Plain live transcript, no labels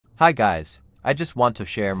Hi guys, I just want to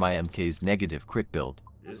share my MK's negative crit build.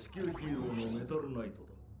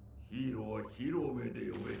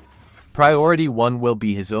 Priority 1 will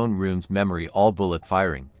be his own rune's memory all bullet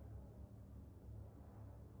firing.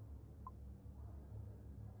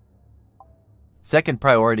 Second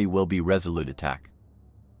priority will be resolute attack.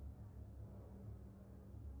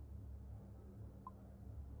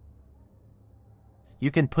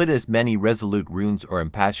 You can put as many resolute runes or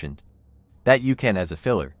impassioned that you can as a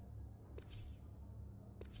filler.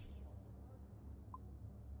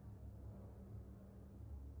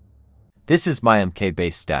 This is my MK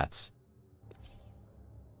base stats.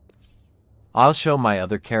 I'll show my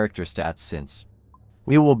other character stats since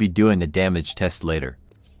we will be doing a damage test later.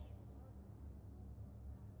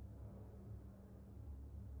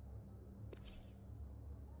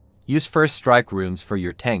 Use first strike runes for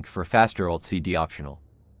your tank for faster ult CD optional.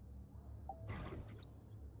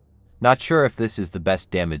 Not sure if this is the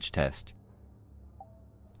best damage test.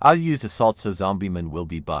 I'll use assault so zombieman will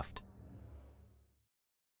be buffed.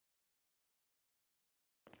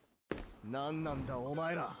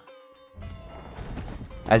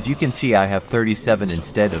 As you can see, I have 37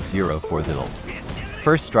 instead of 0 for the ult.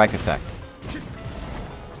 First strike effect.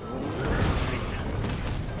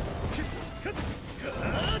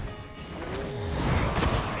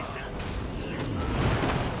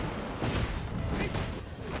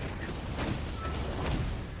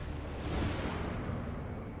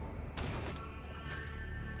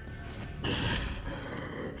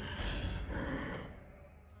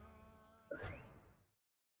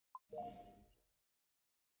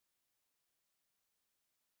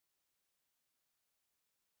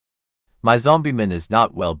 My zombieman is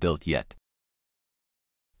not well built yet.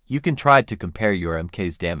 You can try to compare your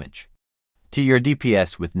MK's damage to your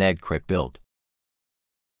DPS with neg crit build.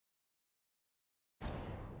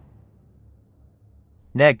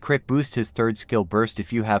 Neg crit boost his third skill burst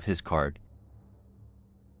if you have his card.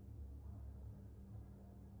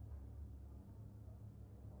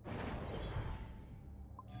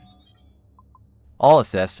 All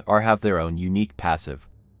SSR have their own unique passive.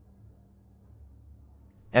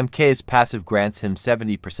 MK's passive grants him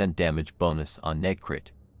 70% damage bonus on neg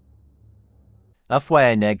crit.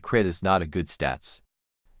 FYI, neg crit is not a good stats.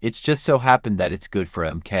 It's just so happened that it's good for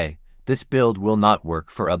MK. This build will not work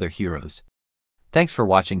for other heroes. Thanks for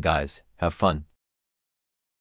watching guys, have fun.